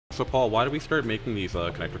So Paul, why did we start making these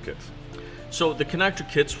connector kits? So the connector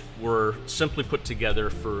kits were simply put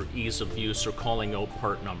together for ease of use or calling out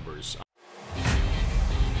part numbers.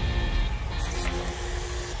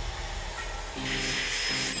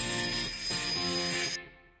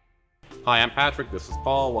 Hi, I'm Patrick, this is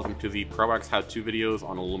Paul. Welcome to the Proax how-to videos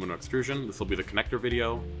on aluminum extrusion. This will be the connector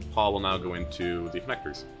video. Paul will now go into the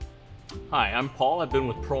connectors. Hi, I'm Paul. I've been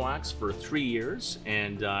with Proax for 3 years,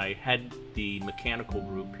 and I head the mechanical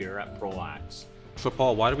group here at Proax. So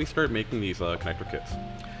Paul, why did we start making these connector kits?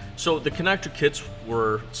 So the connector kits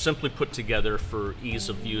were simply put together for ease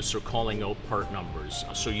of use or calling out part numbers.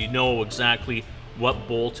 So you know exactly what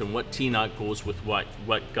bolt and what T-nut goes with what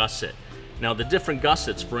gusset. Now the different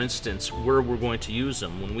gussets, for instance, where we're going to use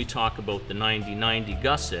them, when we talk about the 9090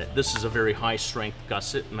 gusset, this is a very high strength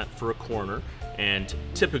gusset meant for a corner, and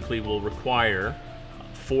typically will require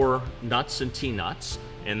 4 nuts and T-nuts,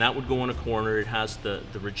 and that would go in a corner. It has the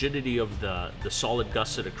rigidity of the solid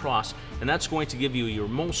gusset across, and that's going to give you your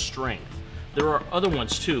most strength. There are other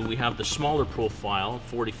ones too. We have the smaller profile,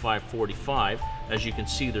 45-45. As you can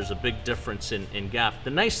see, there's a big difference in gap. The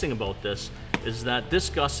nice thing about this is that this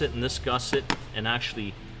gusset and this gusset, and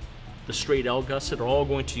actually the straight L gusset, are all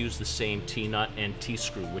going to use the same T-nut and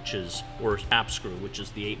T-screw, or cap screw, which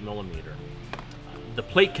is the 8mm. The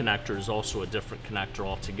plate connector is also a different connector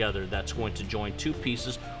altogether that's going to join 2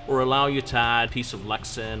 pieces or allow you to add a piece of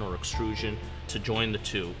Lexan or extrusion to join the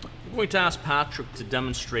 2. I'm going to ask Patrick to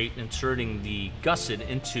demonstrate inserting the gusset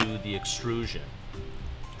into the extrusion.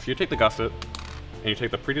 So you take the gusset and you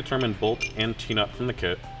take the predetermined bolt and T-nut from the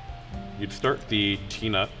kit. You'd start the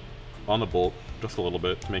T-nut on the bolt just a little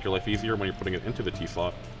bit to make your life easier when you're putting it into the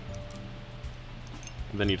T-slot.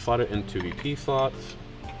 And then you'd slot it into the T-slots,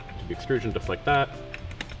 to the extrusion just like that,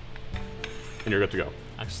 and you're good to go.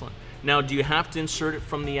 Excellent. Now, do you have to insert it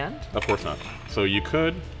from the end? Of course not. So you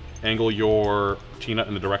could angle your T-nut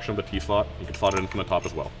in the direction of the T-slot. You can slot it in from the top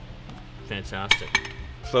as well. Fantastic.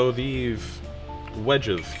 So these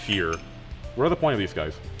wedges here, what are the point of these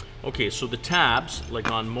guys? Okay, so the tabs,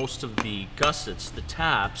 like on most of the gussets, the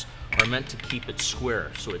tabs are meant to keep it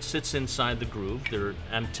square. So it sits inside the groove. They're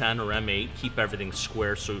M10 or M8, keep everything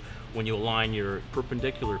square. So when you align your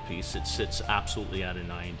perpendicular piece, it sits absolutely at a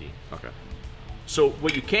 90. Okay. So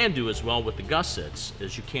what you can do as well with the gussets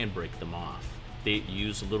is you can break them off. You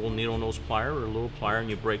use a little needle nose plier or a little plier and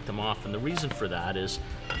you break them off. And the reason for that is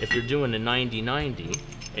if you're doing a 90-90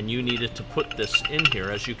 and you needed to put this in here,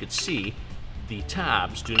 as you could see, the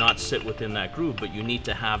tabs do not sit within that groove, but you need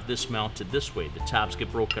to have this mounted this way. The tabs get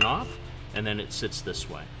broken off and then it sits this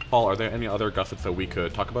way. Paul, are there any other gussets that we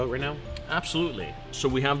could talk about right now? Absolutely. So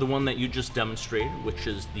we have the one that you just demonstrated, which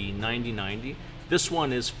is the 90-90. This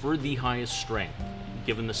one is for the highest strength.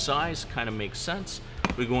 Given the size, kind of makes sense.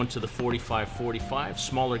 We go into the 45-45,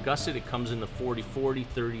 smaller gusset, it comes in the 40-40,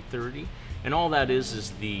 30-30, and all that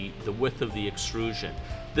is the width of the extrusion.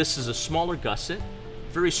 This is a smaller gusset,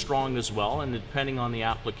 very strong as well, and depending on the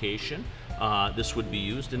application, this would be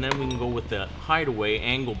used. And then we can go with the Hideaway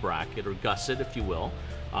angle bracket, or gusset, if you will.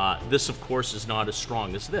 This, of course, is not as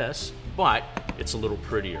strong as this, but it's a little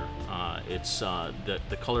prettier. It's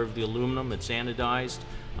the color of the aluminum, it's anodized,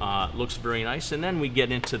 looks very nice. And then we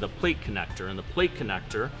get into the plate connector, and the plate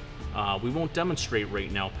connector, we won't demonstrate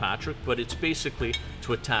right now, Patrick, but it's basically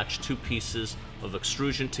to attach 2 pieces of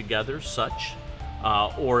extrusion together, such,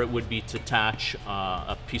 or it would be to attach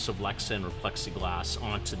a piece of Lexan or plexiglass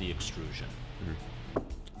onto the extrusion.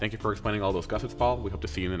 Thank you for explaining all those gussets, Paul. We hope to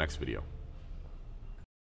see you in the next video.